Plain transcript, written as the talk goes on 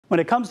When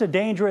it comes to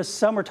dangerous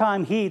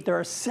summertime heat, there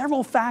are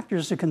several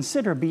factors to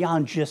consider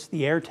beyond just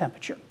the air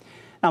temperature.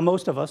 Now,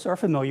 most of us are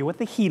familiar with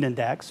the heat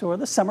index, or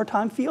the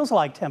summertime feels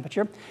like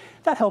temperature.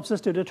 That helps us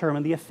to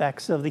determine the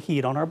effects of the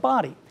heat on our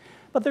body.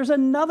 But there's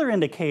another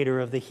indicator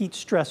of the heat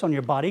stress on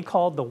your body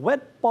called the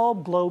wet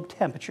bulb globe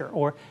temperature,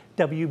 or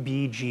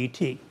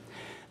WBGT.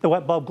 The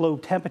wet bulb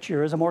globe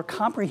temperature is a more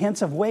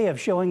comprehensive way of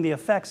showing the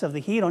effects of the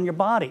heat on your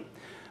body.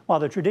 While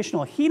the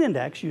traditional heat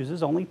index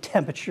uses only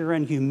temperature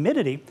and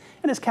humidity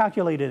and is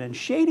calculated in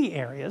shady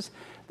areas,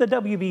 the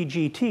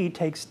WBGT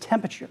takes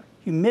temperature,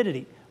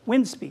 humidity,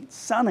 wind speed,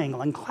 sun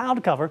angle, and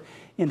cloud cover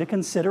into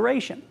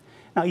consideration.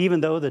 Now,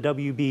 even though the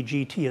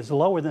WBGT is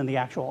lower than the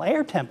actual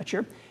air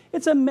temperature,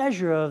 it's a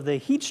measure of the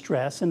heat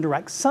stress in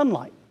direct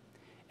sunlight.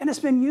 And it's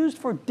been used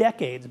for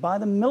decades by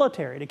the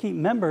military to keep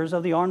members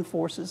of the armed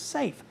forces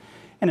safe.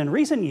 And in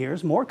recent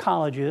years, more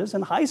colleges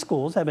and high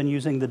schools have been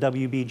using the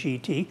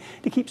WBGT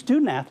to keep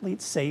student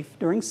athletes safe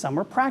during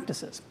summer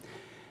practices.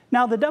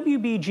 Now, the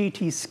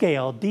WBGT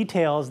scale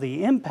details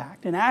the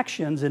impact and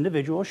actions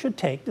individuals should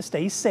take to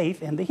stay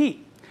safe in the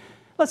heat.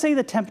 Let's say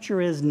the temperature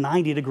is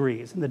 90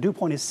 degrees and the dew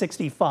point is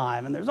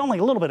 65 and there's only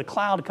a little bit of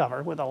cloud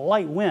cover with a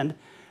light wind.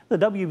 The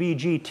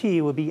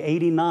WBGT would be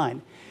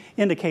 89,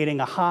 indicating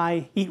a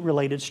high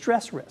heat-related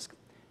stress risk.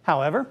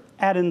 However,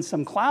 add in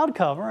some cloud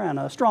cover and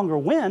a stronger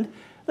wind,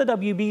 the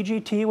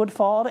WBGT would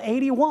fall to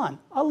 81,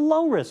 a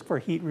low risk for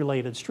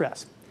heat-related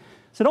stress.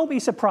 So don't be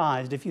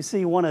surprised if you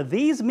see one of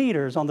these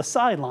meters on the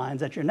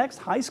sidelines at your next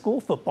high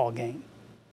school football game.